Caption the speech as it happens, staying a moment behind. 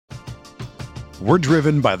We're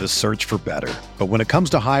driven by the search for better. But when it comes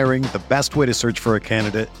to hiring, the best way to search for a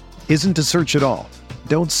candidate isn't to search at all.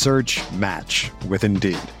 Don't search, match with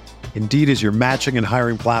Indeed. Indeed is your matching and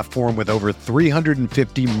hiring platform with over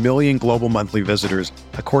 350 million global monthly visitors,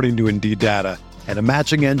 according to Indeed data, and a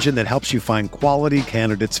matching engine that helps you find quality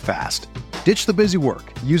candidates fast. Ditch the busy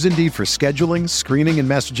work. Use Indeed for scheduling, screening, and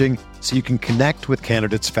messaging so you can connect with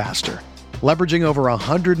candidates faster. Leveraging over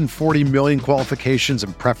 140 million qualifications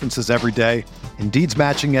and preferences every day, Indeed's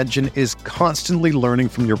matching engine is constantly learning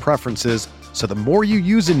from your preferences, so the more you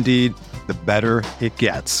use Indeed, the better it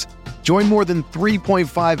gets. Join more than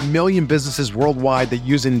 3.5 million businesses worldwide that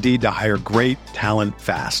use Indeed to hire great talent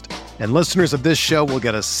fast. And listeners of this show will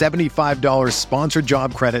get a $75 sponsored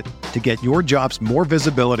job credit to get your jobs more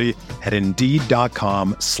visibility at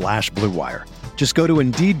Indeed.com/Blue Wire. Just go to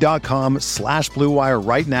Indeed.com/Blue Wire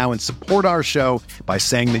right now and support our show by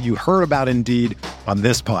saying that you heard about Indeed on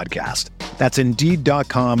this podcast. That's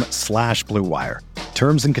Indeed.com/Blue Wire.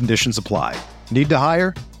 Terms and conditions apply. Need to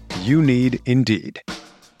hire? You need Indeed.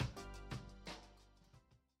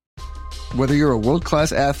 Whether you're a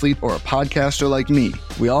world-class athlete or a podcaster like me,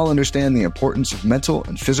 we all understand the importance of mental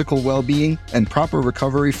and physical well-being and proper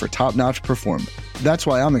recovery for top-notch performance. That's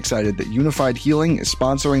why I'm excited that Unified Healing is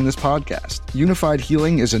sponsoring this podcast. Unified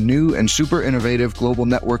Healing is a new and super innovative global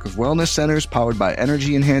network of wellness centers powered by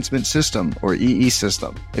Energy Enhancement System, or EE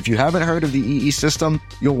System. If you haven't heard of the EE System,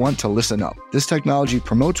 you'll want to listen up. This technology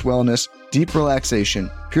promotes wellness, deep relaxation,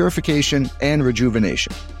 purification, and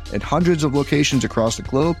rejuvenation. At hundreds of locations across the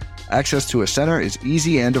globe, access to a center is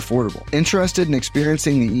easy and affordable. Interested in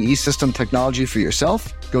experiencing the EE System technology for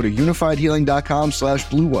yourself? Go to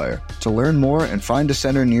unifiedhealing.com/Blue Wire to learn more and find a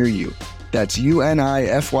center near you. That's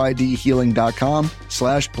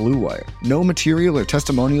UNIFYDhealing.com/Blue Wire. No material or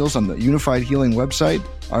testimonials on the Unified Healing website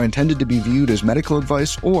are intended to be viewed as medical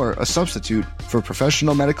advice or a substitute for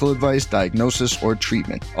professional medical advice, diagnosis, or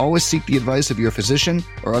treatment. Always seek the advice of your physician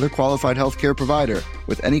or other qualified healthcare provider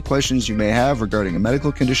with any questions you may have regarding a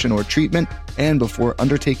medical condition or treatment and before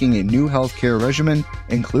undertaking a new healthcare regimen,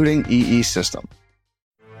 including EE System.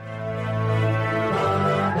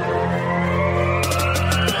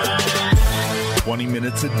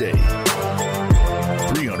 Minutes a day,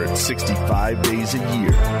 365 days a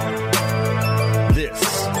year. This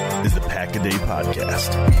is the Pack-A-Day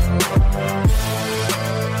Podcast.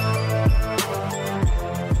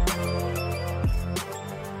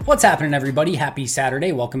 What's happening, everybody? Happy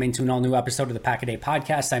Saturday. Welcome into an all-new episode of the Pack-A-Day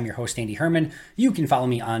Podcast. I'm your host, Andy Herman. You can follow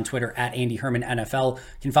me on Twitter at Andy Herman NFL.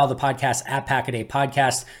 You can follow the podcast at Pack-A-Day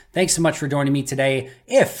Podcast. Thanks so much for joining me today.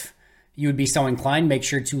 If you would be so inclined, make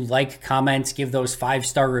sure to like, comment, give those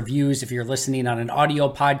 5-star reviews. If you're listening on an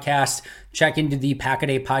audio podcast, check into the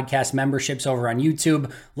Pack-A-Day Podcast memberships over on YouTube. A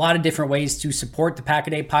lot of different ways to support the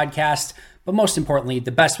Pack-A-Day Podcast. But most importantly,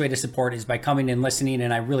 the best way to support is by coming and listening,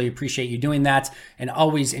 and I really appreciate you doing that and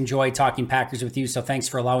always enjoy talking Packers with you. So thanks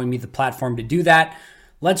for allowing me the platform to do that.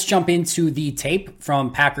 Let's jump into the tape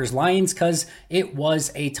from Packers-Lions because it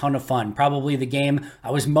was a ton of fun. Probably the game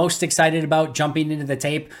I was most excited about jumping into the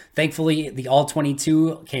tape. Thankfully, the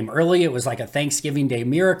All-22 came early. It was like a Thanksgiving Day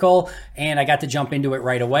miracle, and I got to jump into it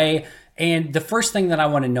right away. And the first thing that I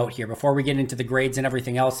want to note here, before we get into the grades and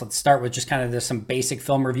everything else, let's start with just kind of some basic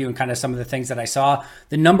film review and kind of some of the things that I saw.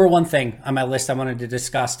 The number one thing on my list I wanted to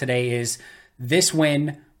discuss today is this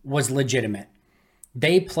win was legitimate.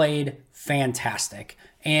 They played fantastic.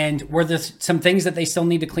 And were there some things that they still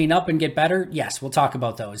need to clean up and get better? Yes, we'll talk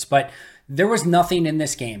about those. But there was nothing in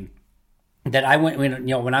this game that I went,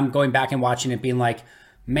 when I'm going back and watching it being like,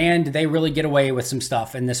 man, did they really get away with some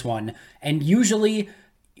stuff in this one? And usually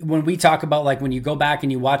when we talk about like when you go back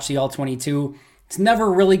and you watch the All-22, it's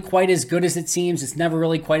never really quite as good as it seems. It's never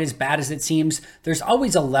really quite as bad as it seems. There's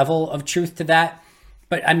always a level of truth to that.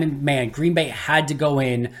 But I mean, man, Green Bay had to go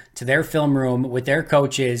in to their film room with their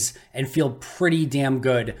coaches and feel pretty damn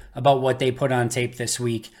good about what they put on tape this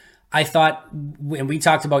week. I thought, when we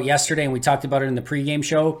talked about yesterday and we talked about it in the pregame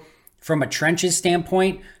show, from a trenches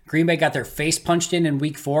standpoint, Green Bay got their face punched in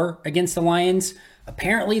week 4 against the Lions.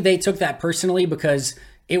 Apparently they took that personally because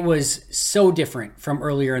it was so different from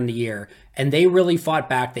earlier in the year. And they really fought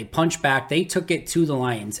back. They punched back. They took it to the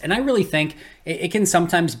Lions. And I really think it can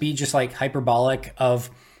sometimes be just like hyperbolic of,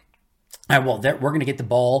 we're going to get the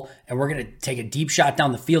ball and we're going to take a deep shot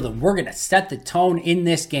down the field and we're going to set the tone in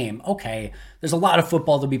this game. Okay, there's a lot of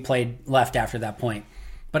football to be played left after that point.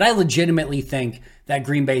 But I legitimately think that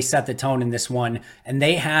Green Bay set the tone in this one, and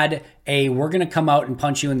they had we're going to come out and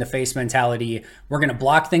punch you in the face mentality. We're going to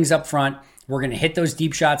block things up front. We're going to hit those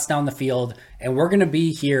deep shots down the field, and we're going to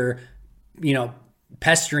be here,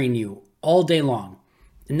 pestering you all day long.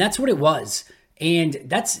 And that's what it was. And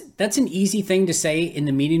that's an easy thing to say in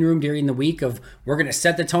the meeting room during the week of we're going to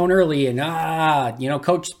set the tone early and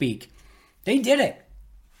coach speak. They did it.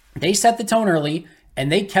 They set the tone early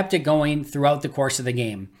and they kept it going throughout the course of the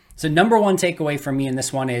game. So number one takeaway from me in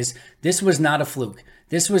this one is this was not a fluke.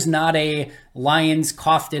 This was not a Lions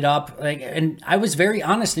coughed it up. And I was very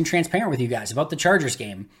honest and transparent with you guys about the Chargers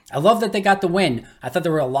game. I love that they got the win. I thought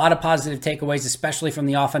there were a lot of positive takeaways, especially from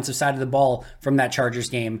the offensive side of the ball from that Chargers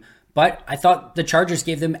game. But I thought the Chargers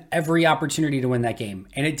gave them every opportunity to win that game.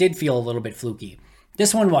 And it did feel a little bit fluky.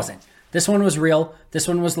 This one wasn't. This one was real. This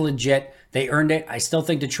one was legit. They earned it. I still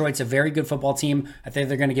think Detroit's a very good football team. I think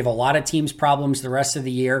they're going to give a lot of teams problems the rest of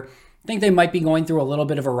the year. I think they might be going through a little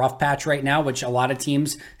bit of a rough patch right now, which a lot of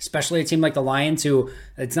teams, especially a team like the Lions, who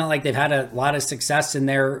it's not like they've had a lot of success in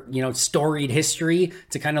their, storied history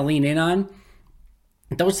to kind of lean in on.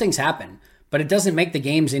 Those things happen, but it doesn't make the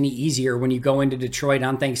games any easier when you go into Detroit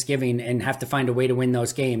on Thanksgiving and have to find a way to win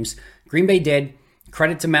those games. Green Bay did.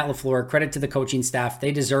 Credit to Matt LaFleur, credit to the coaching staff.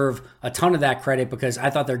 They deserve a ton of that credit because I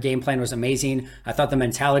thought their game plan was amazing. I thought the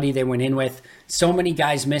mentality they went in with, so many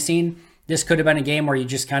guys missing. This could have been a game where you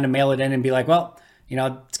just kind of mail it in and be like, well,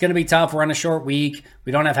 it's going to be tough. We're on a short week.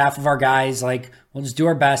 We don't have half of our guys. We'll just do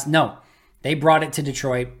our best. No, they brought it to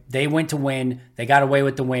Detroit. They went to win. They got away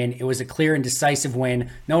with the win. It was a clear and decisive win.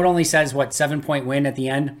 No, it only says, 7-point win at the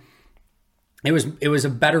end. It was a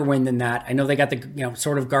better win than that. I know they got the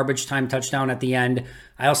sort of garbage time touchdown at the end.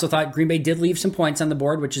 I also thought Green Bay did leave some points on the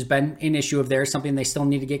board, which has been an issue of theirs, something they still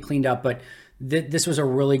need to get cleaned up. But this was a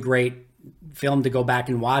really great film to go back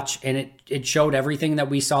and watch, and it showed everything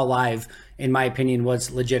that we saw live, in my opinion,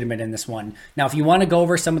 was legitimate in this one. Now, if you want to go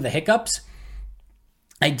over some of the hiccups,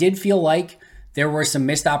 I did feel like there were some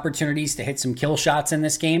missed opportunities to hit some kill shots in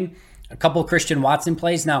this game. A couple Christian Watson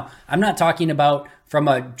plays. Now, I'm not talking about from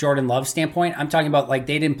a Jordan Love standpoint. I'm talking about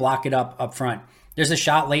they didn't block it up front. There's a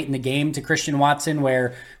shot late in the game to Christian Watson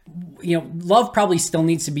where, Love probably still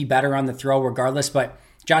needs to be better on the throw regardless, but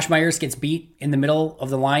Josh Myers gets beat in the middle of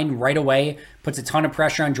the line right away, puts a ton of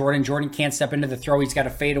pressure on Jordan. Jordan can't step into the throw. He's got to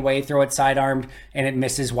fade away, throw it sidearmed, and it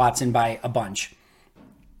misses Watson by a bunch.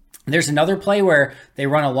 There's another play where they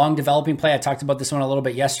run a long developing play. I talked about this one a little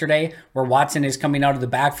bit yesterday, where Watson is coming out of the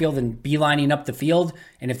backfield and beelining up the field.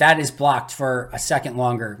 And if that is blocked for a second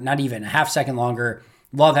longer, not even a half second longer,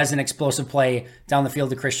 Love has an explosive play down the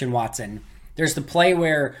field to Christian Watson. There's the play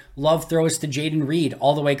where Love throws to Jaden Reed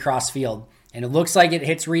all the way across field. And it looks like it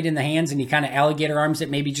hits Reed in the hands and he kind of alligator arms it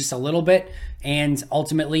maybe just a little bit and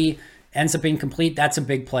ultimately ends up incomplete. That's a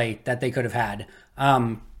big play that they could have had.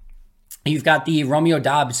 You've got the Romeo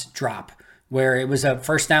Doubs drop where it was a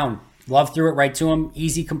first down. Love threw it right to him.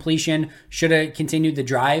 Easy completion. Should have continued the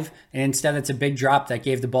drive. And instead it's a big drop that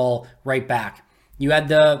gave the ball right back. You had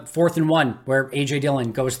the 4th and 1 where A.J.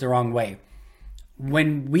 Dillon goes the wrong way.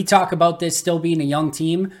 When we talk about this still being a young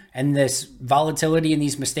team and this volatility and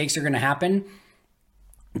these mistakes are going to happen,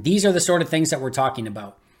 these are the sort of things that we're talking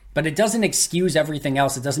about. But it doesn't excuse everything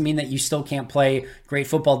else. It doesn't mean that you still can't play great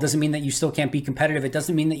football. It doesn't mean that you still can't be competitive. It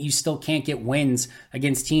doesn't mean that you still can't get wins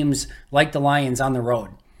against teams like the Lions on the road.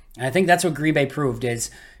 And I think that's what Green Bay proved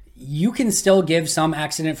is you can still give some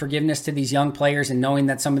accident forgiveness to these young players and knowing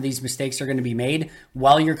that some of these mistakes are going to be made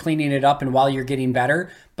while you're cleaning it up and while you're getting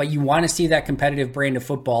better. But you want to see that competitive brand of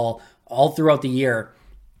football all throughout the year.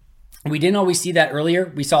 We didn't always see that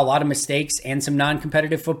earlier. We saw a lot of mistakes and some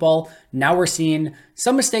non-competitive football. Now we're seeing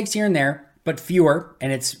some mistakes here and there, but fewer.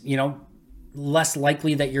 And it's, less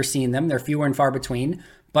likely that you're seeing them. They're fewer and far between.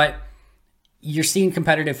 But you're seeing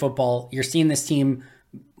competitive football. You're seeing this team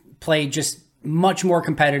play just much more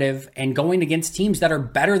competitive and going against teams that are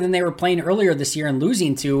better than they were playing earlier this year and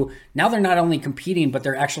losing to. Now they're not only competing, but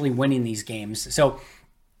they're actually winning these games. So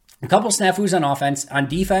a couple snafus on offense. On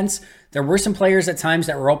defense, there were some players at times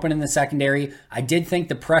that were open in the secondary. I did think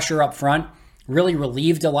the pressure up front really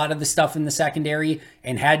relieved a lot of the stuff in the secondary,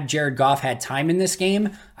 and had Jared Goff had time in this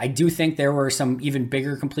game, I do think there were some even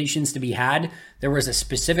bigger completions to be had. There was a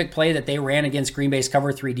specific play that they ran against Green Bay's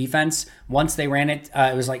cover 3 defense. Once they ran it,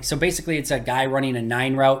 it was so basically it's a guy running a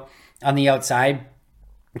 9 route on the outside,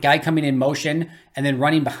 guy coming in motion, and then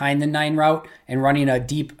running behind the 9 route and running a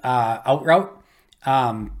deep out route.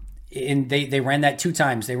 And they ran that 2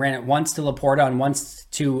 times. They ran it once to Laporta and once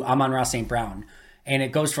to Amon-Ra St. Brown. And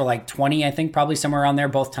it goes for 20, I think, probably somewhere around there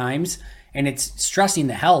both times. And it's stressing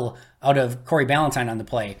the hell out of Corey Ballantyne on the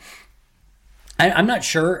play. I'm not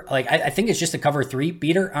sure. I think it's just a cover 3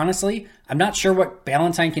 beater, honestly. I'm not sure what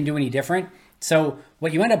Ballantyne can do any different. So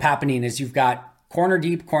what you end up happening is you've got corner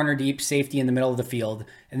deep, safety in the middle of the field.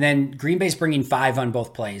 And then Green Bay's bringing 5 on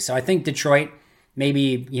both plays. So I think Detroit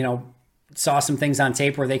maybe, saw some things on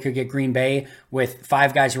tape where they could get Green Bay with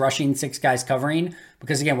 5 guys rushing, 6 guys covering.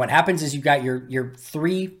 Because again, what happens is you've got your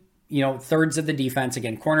 3, thirds of the defense,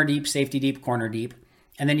 again, corner deep, safety deep, corner deep.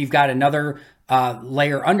 And then you've got another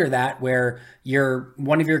layer under that where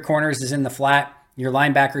one of your corners is in the flat, your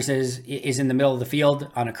linebackers is in the middle of the field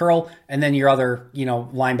on a curl, and then your other,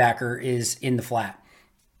 linebacker is in the flat.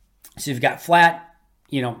 So you've got flat,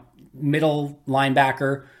 middle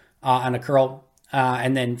linebacker on a curl,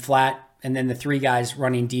 and then flat, and then the 3 guys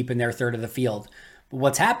running deep in their third of the field. But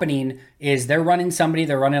what's happening is they're running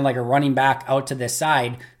like a running back out to this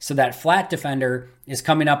side, so that flat defender is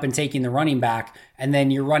coming up and taking the running back, and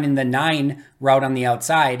then you're running the 9 route on the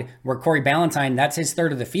outside where Corey Ballentine, that's his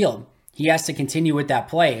third of the field. He has to continue with that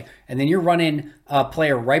play, and then you're running a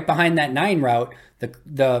player right behind that 9 route.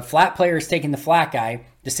 The flat player is taking the flat guy.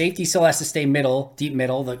 The safety still has to stay deep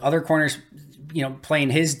middle. The other corner's,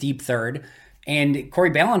 playing his deep third, and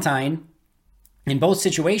Corey Ballentine, in both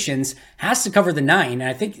situations, has to cover the 9. And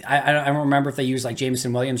I think, I don't remember if they used like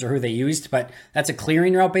Jameson Williams or who they used, but that's a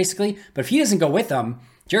clearing route basically. But if he doesn't go with them,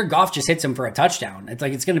 Jared Goff just hits him for a touchdown.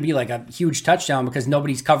 It's going to be like a huge touchdown because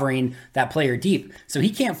nobody's covering that player deep. So he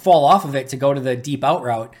can't fall off of it to go to the deep out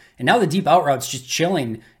route. And now the deep out route's just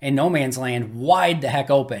chilling in no man's land, wide the heck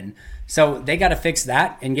open. So they got to fix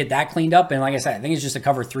that and get that cleaned up. And like I said, I think it's just a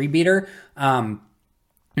cover 3 beater.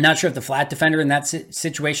 I'm not sure if the flat defender in that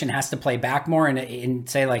situation has to play back more and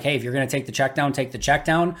say like, hey, if you're going to take the check down, take the check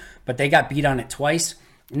down. But they got beat on it twice.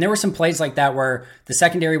 And there were some plays like that where the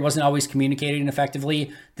secondary wasn't always communicating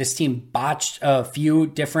effectively. This team botched a few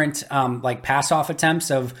different pass off attempts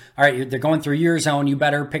of, all right, they're going through your zone, you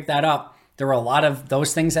better pick that up. There were a lot of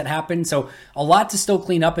those things that happened. So a lot to still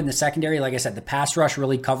clean up in the secondary. Like I said, the pass rush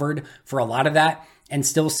really covered for a lot of that, and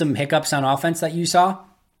still some hiccups on offense that you saw.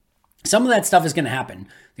 Some of that stuff is going to happen.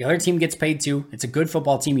 The other team gets paid too. It's a good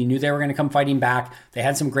football team. You knew they were going to come fighting back. They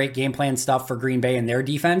had some great game plan stuff for Green Bay and their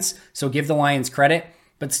defense. So give the Lions credit,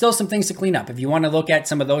 but still some things to clean up. If you want to look at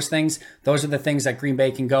some of those things, those are the things that Green Bay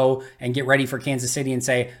can go and get ready for Kansas City and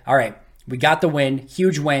say, all right, we got the win,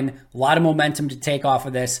 huge win, a lot of momentum to take off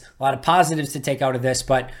of this, a lot of positives to take out of this,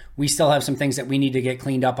 but we still have some things that we need to get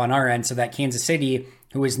cleaned up on our end so that Kansas City,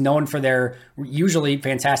 who is known for their usually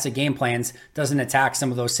fantastic game plans, doesn't attack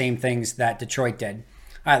some of those same things that Detroit did.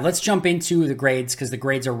 All right, let's jump into the grades because the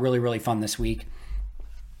grades are really, really fun this week.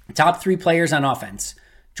 Top 3 players on offense.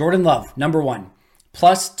 Jordan Love, number 1,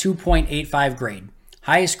 plus 2.85 grade.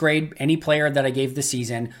 Highest grade, any player that I gave this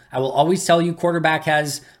season. I will always tell you quarterback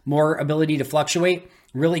has more ability to fluctuate.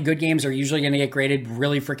 Really good games are usually going to get graded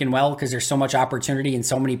really freaking well because there's so much opportunity and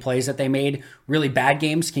so many plays that they made. Really bad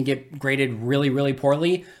games can get graded really, really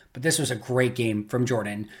poorly. But this was a great game from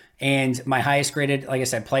Jordan. And my highest graded, like I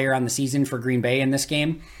said, player on the season for Green Bay in this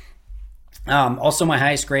game. Also my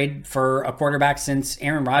highest grade for a quarterback since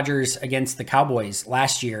Aaron Rodgers against the Cowboys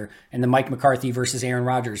last year in the Mike McCarthy versus Aaron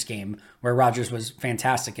Rodgers game, where Rodgers was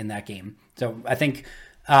fantastic in that game. So I think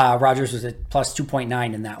Rodgers was at plus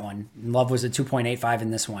 2.9 in that one. Love was at 2.85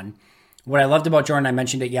 in this one. What I loved about Jordan, I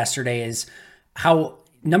mentioned it yesterday, is how,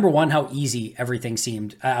 number one, how easy everything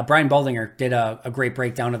seemed. Brian Baldinger did a great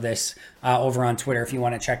breakdown of this over on Twitter if you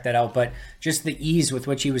want to check that out. But just the ease with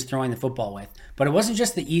which he was throwing the football with. But it wasn't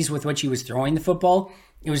just the ease with which he was throwing the football.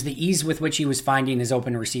 It was the ease with which he was finding his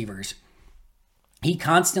open receivers. He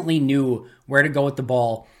constantly knew where to go with the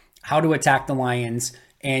ball, how to attack the Lions,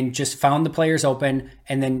 and just found the players open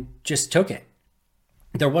and then just took it.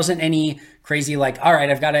 There wasn't any crazy like, all right,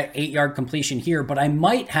 I've got an 8-yard completion here, but I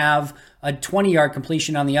might have a 20-yard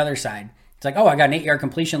completion on the other side. It's like, oh, I got an 8-yard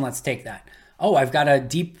completion. Let's take that. Oh, I've got a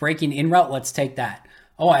deep breaking in route. Let's take that.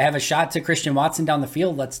 Oh, I have a shot to Christian Watson down the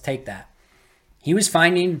field. Let's take that. He was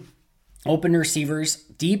finding open receivers,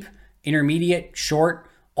 deep, intermediate, short,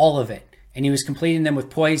 all of it. And he was completing them with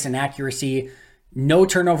poise and accuracy. No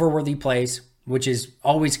turnover-worthy plays, which is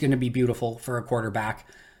always going to be beautiful for a quarterback.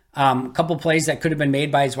 A couple plays that could have been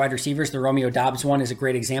made by his wide receivers. The Romeo Doubs one is a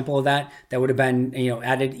great example of that. That would have been,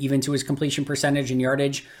 added even to his completion percentage and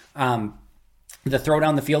yardage. The throw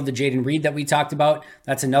down the field to Jayden Reed that we talked about.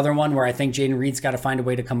 That's another one where I think Jayden Reed's got to find a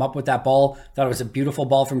way to come up with that ball. Thought it was a beautiful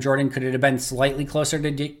ball from Jordan. Could it have been slightly closer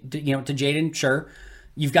to Jayden? Sure.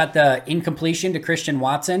 You've got the incompletion to Christian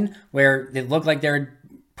Watson where it looked like there had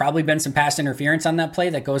probably been some pass interference on that play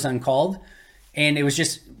that goes uncalled. And it was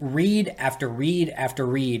just read after read after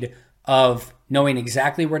read of knowing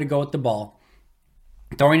exactly where to go with the ball,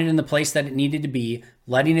 throwing it in the place that it needed to be,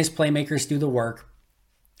 letting his playmakers do the work,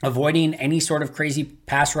 avoiding any sort of crazy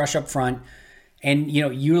pass rush up front, and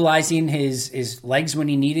utilizing his legs when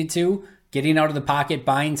he needed to, getting out of the pocket,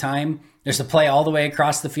 buying time, There's a play all the way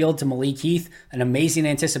across the field to Malik Heath, an amazing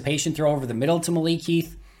anticipation throw over the middle to Malik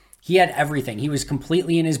Heath. He had everything. He was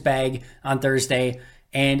completely in his bag on Thursday,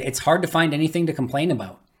 and it's hard to find anything to complain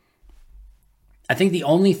about. I think the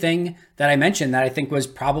only thing that I mentioned that I think was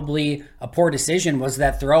probably a poor decision was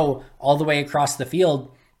that throw all the way across the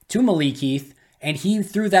field to Malik Heath, and he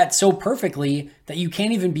threw that so perfectly that you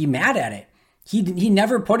can't even be mad at it. He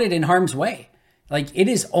never put it in harm's way. Like, it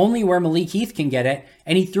is only where Malik Heath can get it,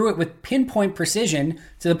 and he threw it with pinpoint precision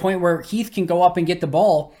to the point where Heath can go up and get the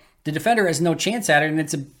ball. The defender has no chance at it, and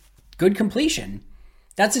it's a good completion.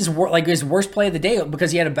 That's his worst play of the day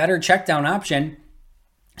because he had a better check down option,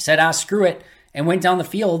 said, screw it, and went down the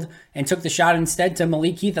field and took the shot instead to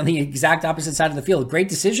Malik Heath on the exact opposite side of the field. Great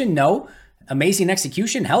decision? No. Amazing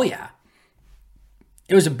execution? Hell yeah.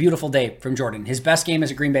 It was a beautiful day from Jordan. His best game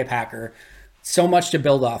as a Green Bay Packer. So much to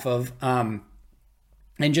build off of. And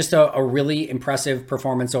just a really impressive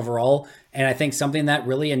performance overall. And I think something that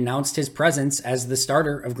really announced his presence as the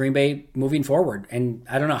starter of Green Bay moving forward. And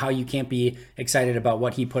I don't know how you can't be excited about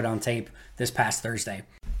what he put on tape this past Thursday.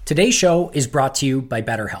 Today's show is brought to you by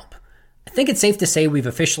BetterHelp. I think it's safe to say we've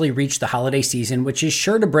officially reached the holiday season, which is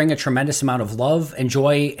sure to bring a tremendous amount of love and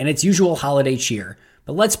joy and its usual holiday cheer.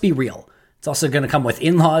 But let's be real. It's also going to come with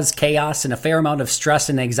in-laws, chaos, and a fair amount of stress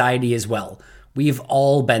and anxiety as well. We've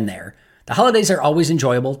all been there. The holidays are always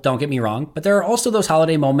enjoyable, don't get me wrong, but there are also those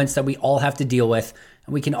holiday moments that we all have to deal with,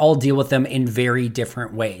 and we can all deal with them in very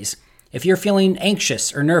different ways. If you're feeling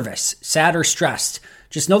anxious or nervous, sad or stressed,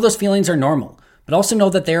 just know those feelings are normal, but also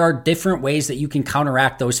know that there are different ways that you can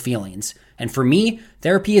counteract those feelings. And for me,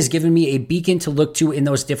 therapy has given me a beacon to look to in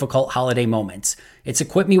those difficult holiday moments. It's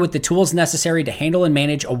equipped me with the tools necessary to handle and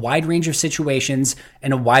manage a wide range of situations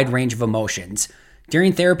and a wide range of emotions.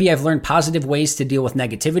 During therapy, I've learned positive ways to deal with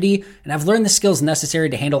negativity, and I've learned the skills necessary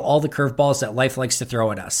to handle all the curveballs that life likes to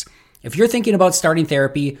throw at us. If you're thinking about starting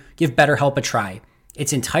therapy, give BetterHelp a try.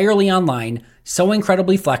 It's entirely online, so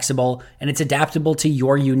incredibly flexible, and it's adaptable to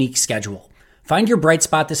your unique schedule. Find your bright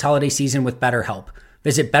spot this holiday season with BetterHelp.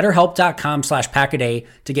 Visit betterhelp.com/packaday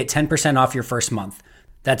to get 10% off your first month.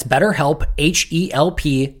 That's BetterHelp,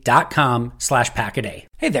 HELP.com/packaday.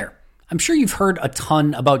 Hey there. I'm sure you've heard a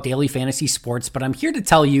ton about daily fantasy sports, but I'm here to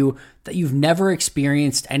tell you that you've never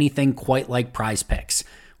experienced anything quite like Prize Picks.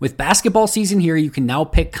 With basketball season here, you can now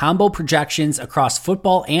pick combo projections across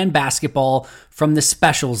football and basketball from the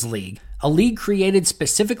Specials League, a league created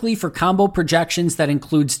specifically for combo projections that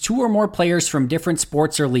includes 2 or more players from different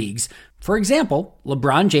sports or leagues. For example,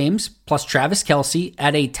 LeBron James plus Travis Kelce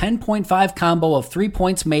at a 10.5 combo of 3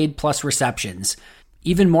 points made plus receptions.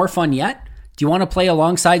 Even more fun yet? Do you want to play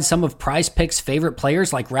alongside some of Prize Picks' favorite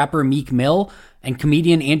players like rapper Meek Mill and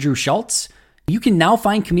comedian Andrew Schultz? You can now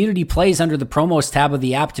find community plays under the promos tab of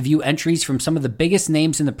the app to view entries from some of the biggest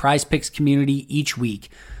names in the Prize Picks community each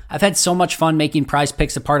week. I've had so much fun making Prize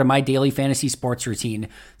Picks a part of my daily fantasy sports routine.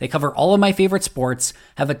 They cover all of my favorite sports,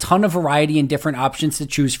 have a ton of variety and different options to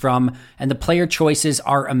choose from, and the player choices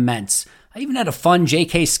are immense. I even had a fun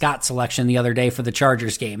J.K. Scott selection the other day for the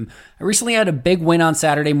Chargers game. I recently had a big win on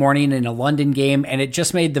Saturday morning in a London game, and it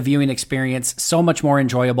just made the viewing experience so much more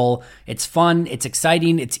enjoyable. It's fun, it's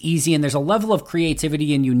exciting, it's easy, and there's a level of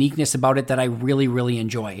creativity and uniqueness about it that I really, really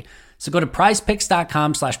enjoy. So go to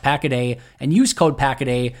prizepicks.com/packaday and use code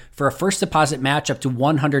Packaday for a first deposit match up to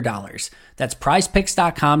 $100. That's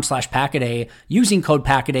prizepicks.com/packaday using code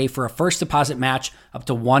Packaday for a first deposit match up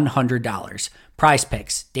to $100. Prize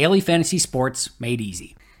Picks, daily fantasy sports made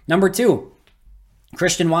easy. Number 2,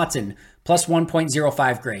 Christian Watson, plus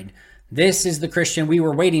 1.05 grade. This is the Christian we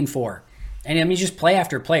were waiting for. And I mean, just play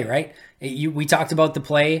after play, right? We talked about the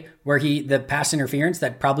play where the pass interference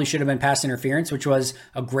that probably should have been pass interference, which was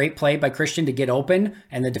a great play by Christian to get open,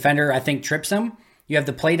 and the defender, I think, trips him. You have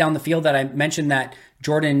the play down the field that I mentioned that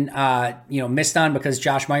Jordan, missed on because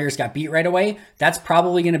Josh Myers got beat right away. That's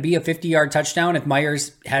probably going to be a 50-yard touchdown if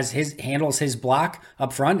Myers handles his block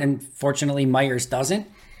up front, and fortunately Myers doesn't.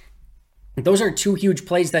 Those are 2 huge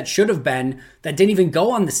plays that should have been, that didn't even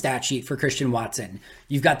go on the stat sheet for Christian Watson.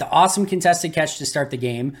 You've got the awesome contested catch to start the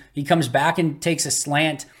game. He comes back and takes a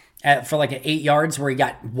slant for like 8 yards where he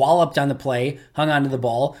got walloped on the play, hung onto the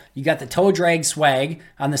ball. You got the toe drag swag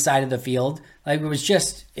on the side of the field. Like,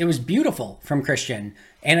 it was beautiful from Christian.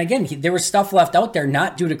 And again, there was stuff left out there,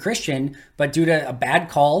 not due to Christian, but due to a bad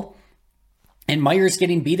call and Myers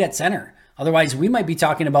getting beat at center. Otherwise, we might be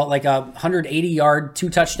talking about like a 180-yard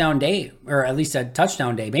 2-touchdown day, or at least a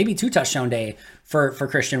touchdown day, maybe 2-touchdown day for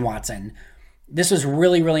Christian Watson. This was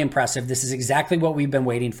really, really impressive. This is exactly what we've been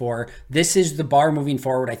waiting for. This is the bar moving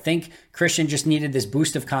forward. I think Christian just needed this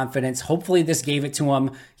boost of confidence. Hopefully this gave it to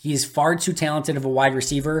him. He's far too talented of a wide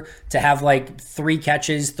receiver to have like 3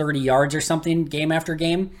 catches, 30 yards or something game after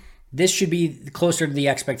game. This should be closer to the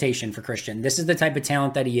expectation for Christian. This is the type of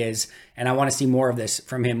talent that he is, and I want to see more of this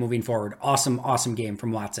from him moving forward. Awesome, awesome game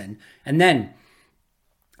from Watson. And then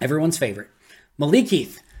everyone's favorite, Malik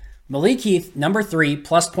Heath. Malik Heath, number 3,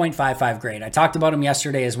 plus 0.55 grade. I talked about him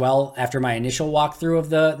yesterday as well after my initial walkthrough of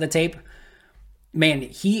the tape. Man,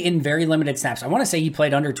 he in very limited snaps. I want to say he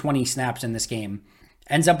played under 20 snaps in this game.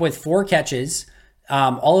 Ends up with 4 catches,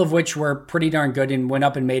 all of which were pretty darn good and went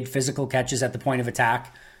up and made physical catches at the point of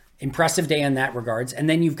attack. Impressive day in that regards. And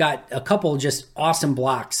then you've got a couple just awesome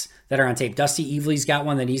blocks that are on tape. Dusty Evely's got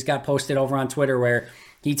one that he's got posted over on Twitter where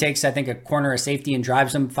he takes, I think, a corner of safety and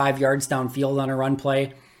drives him 5 yards downfield on a run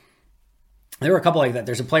play. There were a couple like that.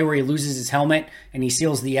 There's a play where he loses his helmet and he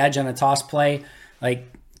seals the edge on a toss play.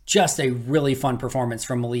 Like, just a really fun performance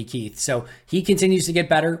from Malik Heath. So he continues to get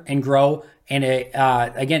better and grow. And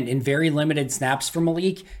again, in very limited snaps for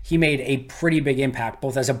Malik, he made a pretty big impact,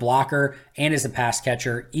 both as a blocker and as a pass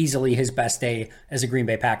catcher. Easily his best day as a Green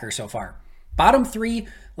Bay Packer so far. Bottom 3,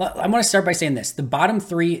 I want to start by saying this. The bottom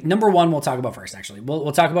 3, number 1 we'll talk about first, actually.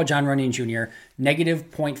 We'll talk about Jon Runyan Jr.,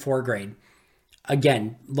 negative 0.4 grade.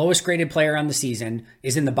 Again, lowest graded player on the season,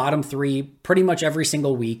 is in the bottom 3 pretty much every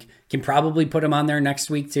single week. Can probably put him on there next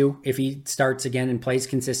week too if he starts again and plays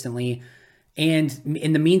consistently. And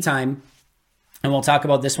in the meantime, and we'll talk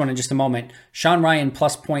about this one in just a moment, Sean Rhyan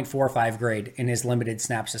plus 0.45 grade in his limited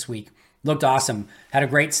snaps this week. Looked awesome. Had a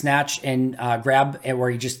great snatch and grab where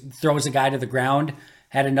he just throws a guy to the ground.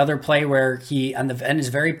 Had another play where he, on his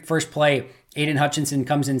very first play, Aiden Hutchinson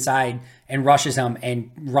comes inside and rushes him,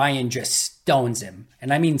 and Ryan just stones him.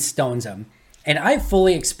 And I mean stones him. And I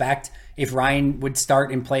fully expect if Ryan would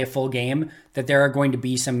start and play a full game that there are going to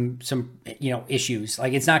be some issues.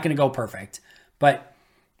 Like, it's not going to go perfect. But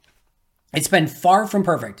it's been far from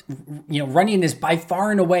perfect. Runyan is by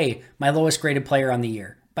far and away my lowest graded player on the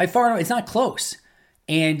year. By far, it's not close.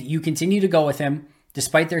 And you continue to go with him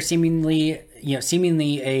despite there seemingly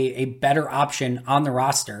a better option on the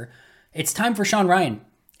roster. It's time for Sean Rhyan.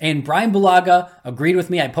 And Brian Bulaga agreed with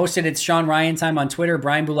me. I posted it's Sean Rhyan time on Twitter.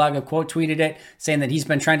 Brian Bulaga quote tweeted it, saying that he's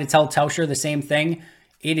been trying to tell Tauscher the same thing.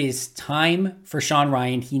 It is time for Sean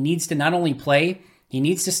Rhyan. He needs to not only play, he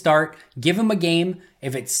needs to start. Give him a game.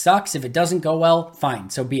 If it sucks, if it doesn't go well, fine,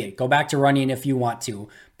 so be it. Go back to Runyan if you want to.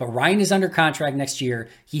 But Ryan is under contract next year.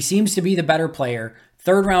 He seems to be the better player.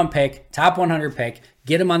 3rd round pick, top 100 pick.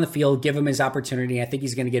 Get him on the field, give him his opportunity. I think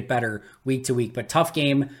he's going to get better week to week. But tough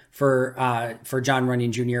game for Jon Runyan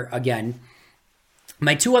Jr. again.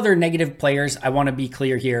 My 2 other negative players, I want to be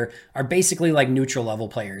clear here, are basically like neutral level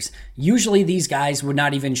players. Usually these guys would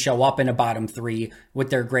not even show up in a bottom 3 with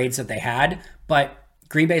their grades that they had. But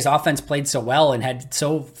Green Bay's offense played so well and had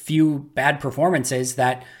so few bad performances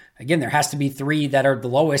that, again, there has to be 3 that are the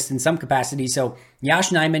lowest in some capacity. So Yosh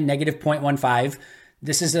Nijman, negative 0.15.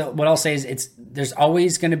 This is what I'll say is there's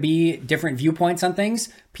always going to be different viewpoints on things.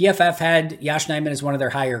 PFF had Yosh Nijman as one of their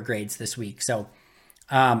higher grades this week. So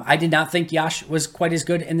I did not think Yosh was quite as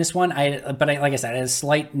good in this one. But like I said, I had a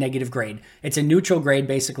slight negative grade. It's a neutral grade,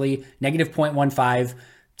 basically, negative 0.15.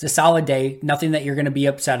 It's a solid day, nothing that you're going to be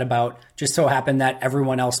upset about. Just so happened that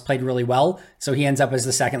everyone else played really well, so he ends up as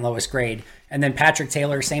the 2nd lowest grade. And then Patrick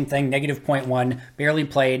Taylor, same thing, negative 0.1, barely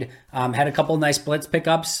played. Had a couple nice blitz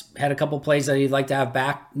pickups, had a couple plays that he'd like to have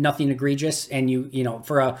back, nothing egregious. And you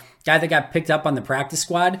for a guy that got picked up on the practice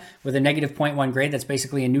squad with a negative 0.1 grade, that's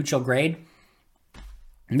basically a neutral grade.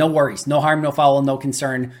 No worries, no harm, no foul, no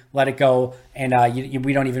concern. Let it go, and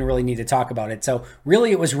we don't even really need to talk about it. So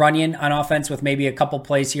really, it was Runyan on offense with maybe a couple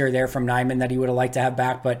plays here or there from Nijman that he would have liked to have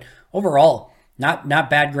back. But overall, not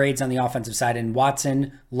bad grades on the offensive side. And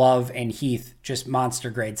Watson, Love, and Heath, just monster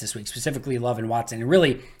grades this week, specifically Love and Watson. And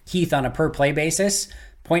really, Heath on a per-play basis,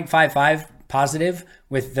 0.55 positive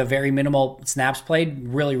with the very minimal snaps played.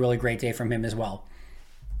 Really, really great day from him as well.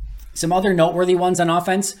 Some other noteworthy ones on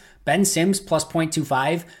offense, Ben Sims plus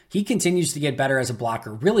 0.25. He continues to get better as a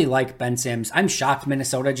blocker. Really like Ben Sims. I'm shocked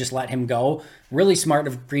Minnesota just let him go. Really smart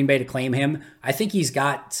of Green Bay to claim him. I think he's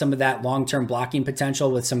got some of that long-term blocking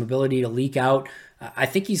potential with some ability to leak out. I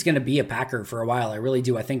think he's going to be a Packer for a while. I really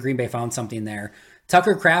do. I think Green Bay found something there.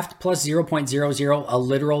 Tucker Kraft plus 0.00, a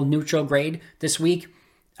literal neutral grade this week.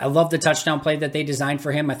 I love the touchdown play that they designed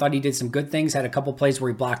for him. I thought he did some good things, had a couple plays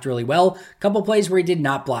where he blocked really well, a couple plays where he did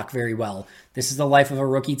not block very well. This is the life of a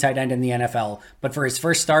rookie tight end in the NFL. But for his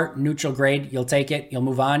first start, neutral grade, you'll take it, you'll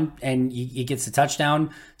move on, and he gets the touchdown,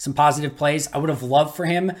 some positive plays. I would have loved for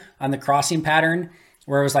him on the crossing pattern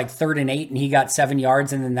where it was like 3rd and 8 and he got 7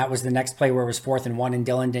 yards, and then that was the next play where it was 4th and 1 and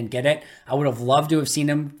Dillon didn't get it. I would have loved to have seen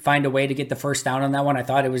him find a way to get the first down on that one. I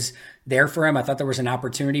thought it was there for him. I thought there was an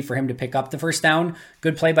opportunity for him to pick up the first down.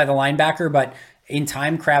 Good play by the linebacker, but in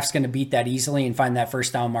time, Kraft's going to beat that easily and find that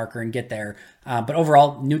first down marker and get there. But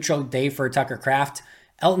overall, neutral day for Tucker Kraft.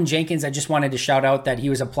 Elgton Jenkins, I just wanted to shout out that he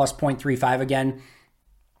was a plus 0.35 again.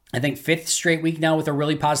 I think 5th straight week now with a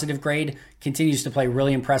really positive grade, continues to play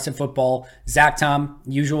really impressive football. Zach Tom,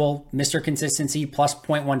 usual, Mr. Consistency, plus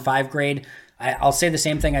 0.15 grade. I'll say the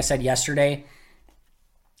same thing I said yesterday.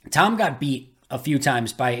 Tom got beat a few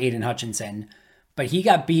times by Aiden Hutchinson, but he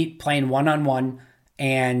got beat playing one-on-one,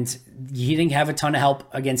 and he didn't have a ton of help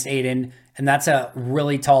against Aiden, and that's a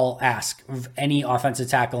really tall ask of any offensive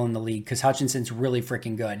tackle in the league because Hutchinson's really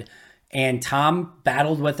freaking good. And Tom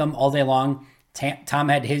battled with him all day long. Tom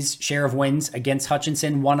had his share of wins against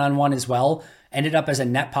Hutchinson one-on-one as well, ended up as a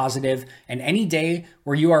net positive. And any day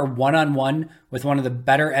where you are one-on-one with one of the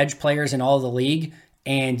better edge players in all of the league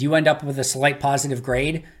and you end up with a slight positive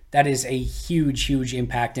grade, that is a huge, huge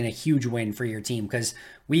impact and a huge win for your team because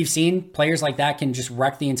we've seen players like that can just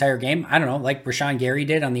wreck the entire game. I don't know, like Rashawn Gary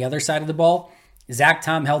did on the other side of the ball. Zach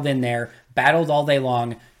Tom held in there, battled all day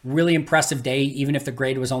long. Really impressive day, even if the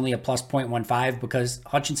grade was only a plus 0.15, because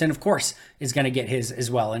Hutchinson, of course, is going to get his as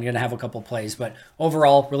well and going to have a couple plays. But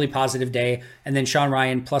overall, really positive day. And then Sean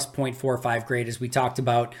Ryan, plus 0.45 grade, as we talked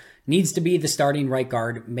about, needs to be the starting right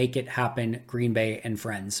guard. Make it happen, Green Bay and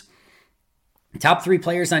friends. Top 3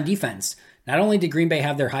 players on defense. Not only did Green Bay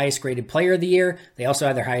have their highest graded player of the year, they also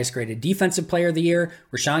had their highest graded defensive player of the year.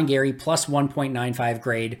 Rashawn Gary, plus 1.95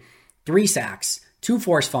 grade, 3 sacks, 2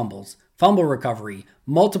 forced fumbles, fumble recovery,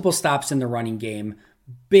 multiple stops in the running game.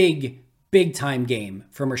 Big time game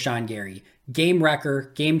from Rashawn Gary. Game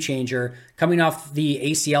wrecker, game changer, coming off the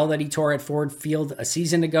ACL that he tore at Ford Field a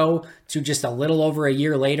season ago to just a little over a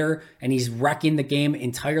year later, and he's wrecking the game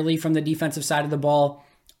entirely from the defensive side of the ball.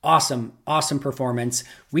 Awesome performance.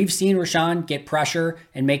 We've seen Rashawn get pressure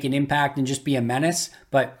and make an impact and just be a menace,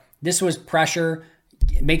 but this was pressure,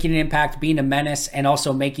 making an impact, being a menace, and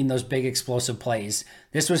also making those big explosive plays.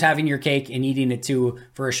 This was having your cake and eating it too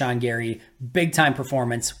for Rashawn Gary. Big time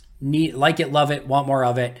performance. Like it, love it, want more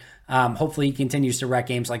of it. Hopefully he continues to wreck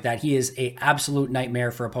games like that. He is an absolute nightmare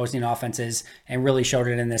for opposing offenses and really showed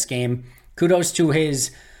it in this game. Kudos to his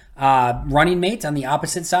running mate on the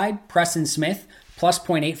opposite side, Preston Smith, plus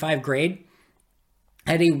 0.85 grade.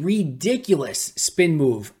 Had a ridiculous spin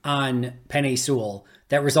move on Penei Sewell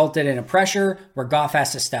that resulted in a pressure where Goff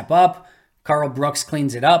has to step up. Carl Brooks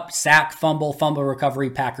cleans it up. Sack, fumble recovery,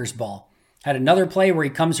 Packers ball. Had another play where he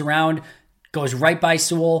comes around, goes right by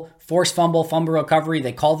Sewell, forced fumble recovery.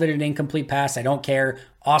 They called it an incomplete pass. I don't care.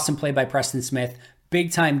 Awesome play by Preston Smith.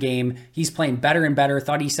 Big time game. He's playing better and better.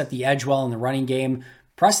 Thought he set the edge well in the running game.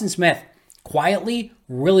 Preston Smith, quietly,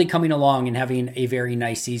 really coming along and having a very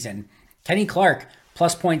nice season. Kenny Clark,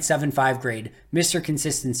 plus 0.75 grade. Mr.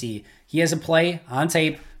 Consistency. He has a play on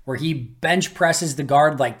tape where he bench presses the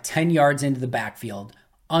guard like 10 yards into the backfield.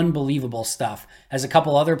 Unbelievable stuff. Has a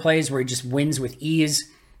couple other plays where he just wins with ease.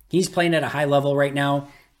 He's playing at a high level right now.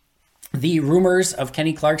 The rumors of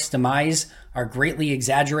Kenny Clark's demise are greatly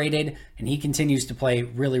exaggerated, and he continues to play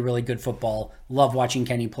really, really good football. Love watching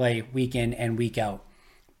Kenny play week in and week out.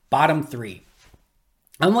 Bottom 3.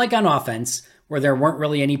 Unlike on offense, where there weren't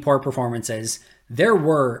really any poor performances, there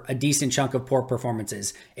were a decent chunk of poor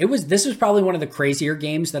performances. This was probably one of the crazier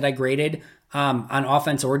games that I graded on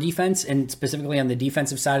offense or defense, and specifically on the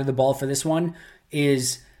defensive side of the ball for this one,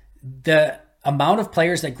 is the amount of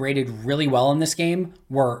players that graded really well in this game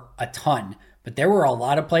were a ton. But there were a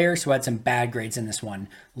lot of players who had some bad grades in this one,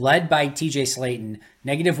 led by TJ Slaton,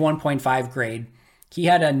 negative 1.5 grade. He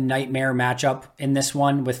had a nightmare matchup in this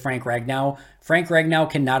one with Frank Ragnow. Frank Ragnow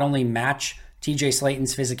can not only match TJ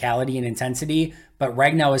Slaton's physicality and intensity, but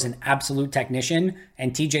Ragnow is an absolute technician,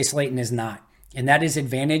 and TJ Slaton is not. And that is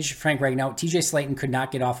advantage Frank Ragnow. TJ Slaton could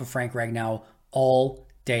not get off of Frank Ragnow all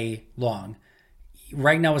day long.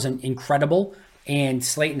 Ragnow was incredible, and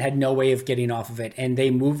Slaton had no way of getting off of it. And they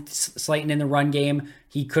moved Slaton in the run game.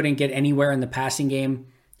 He couldn't get anywhere in the passing game.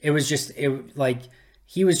 He was just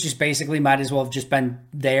basically might as well have just been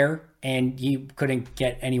there, and he couldn't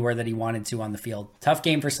get anywhere that he wanted to on the field. Tough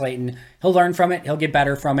game for Slaton. He'll learn from it. He'll get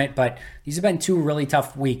better from it, but these have been 2 really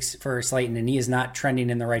tough weeks for Slaton, and he is not trending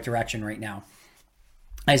in the right direction right now.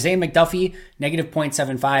 Isaiah McDuffie, negative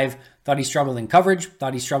 0.75. Thought he struggled in coverage.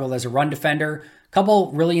 Thought he struggled as a run defender.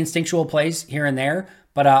 Couple really instinctual plays here and there,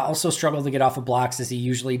 but also struggled to get off of blocks as he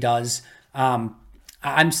usually does.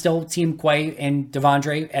 I'm still Team Quay and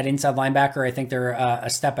Devondre at inside linebacker. I think they're a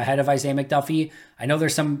step ahead of Isaiah McDuffie. I know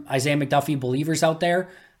there's some Isaiah McDuffie believers out there.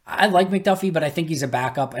 I like McDuffie, but I think he's a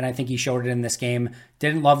backup, and I think he showed it in this game.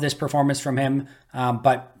 Didn't love this performance from him,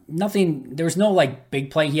 but nothing. There was no like big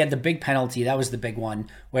play. He had the big penalty. That was the big one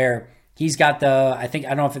where he's got I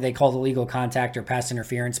don't know if they call it illegal contact or pass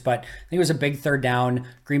interference, but I think it was a big third down.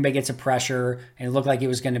 Green Bay gets a pressure, and it looked like it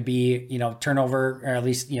was going to be, turnover, or at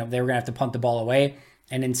least, they were going to have to punt the ball away.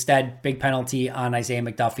 And instead, big penalty on Isaiah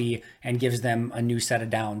McDuffie and gives them a new set of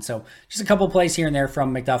downs. So just a couple plays here and there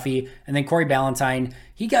from McDuffie. And then Corey Ballentine,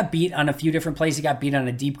 he got beat on a few different plays. He got beat on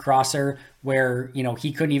a deep crosser where,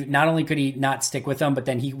 he couldn't even, not only could he not stick with them, but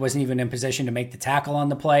then he wasn't even in position to make the tackle on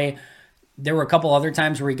the play. There were a couple other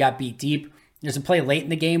times where he got beat deep. There's a play late in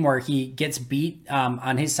the game where he gets beat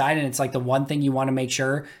on his side, and it's like the one thing you want to make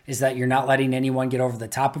sure is that you're not letting anyone get over the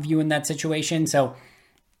top of you in that situation. So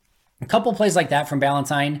a couple plays like that from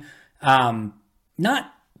Ballentine,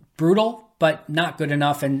 not brutal, but not good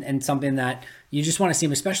enough, and something that you just want to see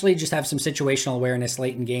him, especially just have some situational awareness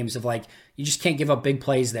late in games of like, you just can't give up big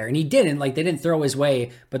plays there. And he didn't, they didn't throw his way,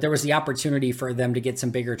 but there was the opportunity for them to get some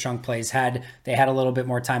bigger chunk plays had they had a little bit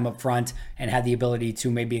more time up front and had the ability to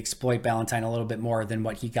maybe exploit Ballentine a little bit more than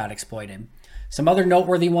what he got exploited. Some other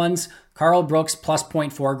noteworthy ones, Karl Brooks, plus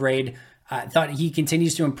 0.4 grade. I thought he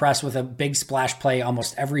continues to impress with a big splash play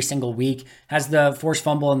almost every single week. Has the forced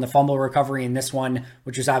fumble and the fumble recovery in this one,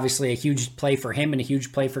 which was obviously a huge play for him and a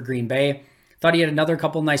huge play for Green Bay. Thought he had another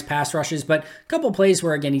couple nice pass rushes, but a couple plays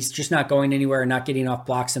where, again, he's just not going anywhere and not getting off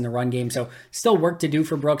blocks in the run game. So still work to do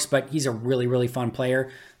for Brooks, but he's a really, really fun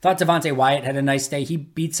player. Thought Devonte Wyatt had a nice day. He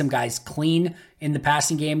beat some guys clean in the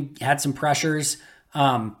passing game, had some pressures.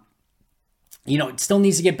 It still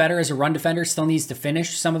needs to get better as a run defender, still needs to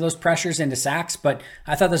finish some of those pressures into sacks, but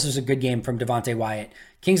I thought this was a good game from Devonte Wyatt.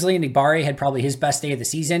 Kingsley Enagbare had probably his best day of the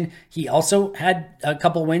season. He also had a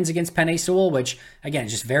couple wins against Penei Sewell, which, again,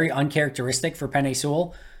 is just very uncharacteristic for Penei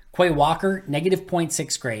Sewell. Quay Walker, negative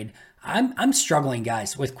 0.6 grade. I'm struggling,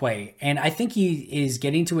 guys, with Quay, and I think he is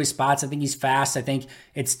getting to his spots. I think he's fast. I think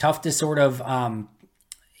it's tough to sort of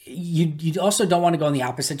you also don't want to go in the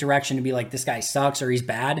opposite direction and be like, this guy sucks or he's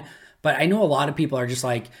bad. But I know a lot of people are just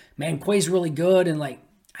like, man, Quay's really good. And I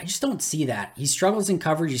just don't see that. He struggles in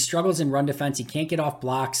coverage. He struggles in run defense. He can't get off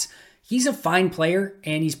blocks. He's a fine player,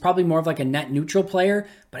 and he's probably more of like a net neutral player.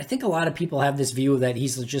 But I think a lot of people have this view that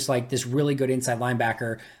he's just like this really good inside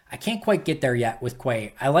linebacker. I can't quite get there yet with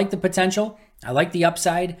Quay. I like the potential. I like the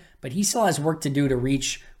upside, but he still has work to do to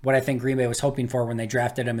reach what I think Green Bay was hoping for when they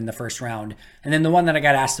drafted him in the first round. And then the one that I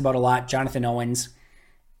got asked about a lot, Jonathan Owens.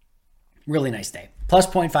 Really nice day. Plus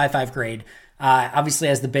 0.55 grade. Obviously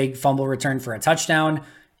has the big fumble return for a touchdown.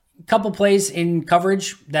 A couple plays in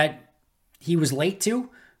coverage that he was late to.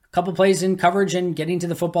 A couple plays in coverage and getting to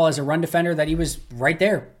the football as a run defender that he was right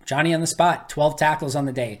there. Johnny on the spot. 12 tackles on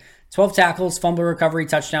the day. 12 tackles, fumble recovery,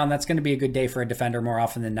 touchdown. That's going to be a good day for a defender more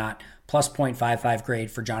often than not. Plus 0.55 grade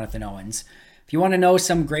for Jonathan Owens. If you want to know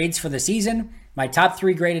some grades for the season, my top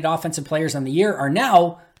 3 graded offensive players on the year are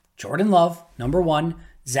now Jordan Love, number 1,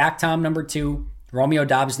 Zach Tom, number 2, Romeo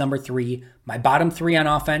Doubs, number 3. My bottom 3 on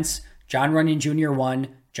offense, John Runyon Jr., 1,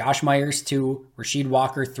 Josh Myers, 2, Rasheed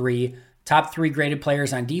Walker, 3. Top 3 graded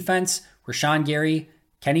players on defense, Rashawn Gary,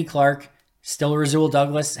 Kenny Clark, still Rasul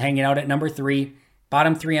Douglas hanging out at number 3.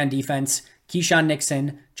 Bottom 3 on defense, Keyshawn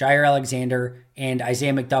Nixon, Jair Alexander, and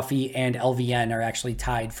Isaiah McDuffie and LVN are actually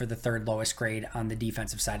tied for the 3rd lowest grade on the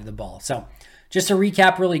defensive side of the ball. So just to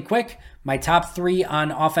recap really quick, my top 3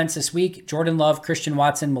 on offense this week, Jordan Love, Christian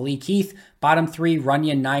Watson, Malik Heath. Bottom 3,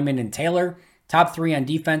 Runyon, Nyman, and Taylor. Top 3 on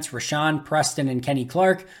defense, Rashawn, Preston, and Kenny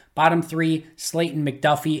Clark. Bottom 3, Slayton,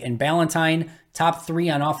 McDuffie, and Ballentine. Top 3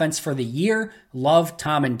 on offense for the year, Love,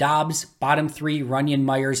 Tom, and Doubs. Bottom 3, Runyon,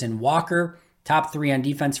 Myers, and Walker. Top 3 on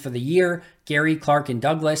defense for the year, Gary, Clark, and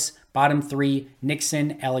Douglas. Bottom 3,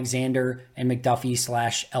 Nixon, Alexander, and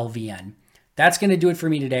McDuffie/LVN. That's going to do it for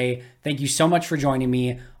me today. Thank you so much for joining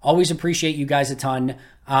me. Always appreciate you guys a ton.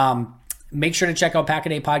 Make sure to check out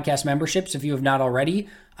Pack-A-Day Podcast memberships if you have not already.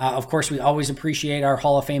 Of course, we always appreciate our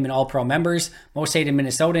Hall of Fame and All-Pro members, Most Hated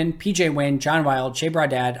Minnesotan, PJ Wynn, John Wild, Shea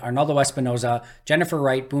Bradad, Arnaldo Espinoza, Jennifer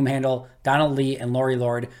Wright, Boomhandle, Donald Lee, and Lori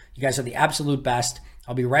Lord. You guys are the absolute best.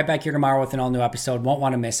 I'll be right back here tomorrow with an all-new episode. Won't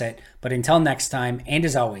want to miss it. But until next time, and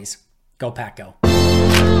as always, go Pack Go.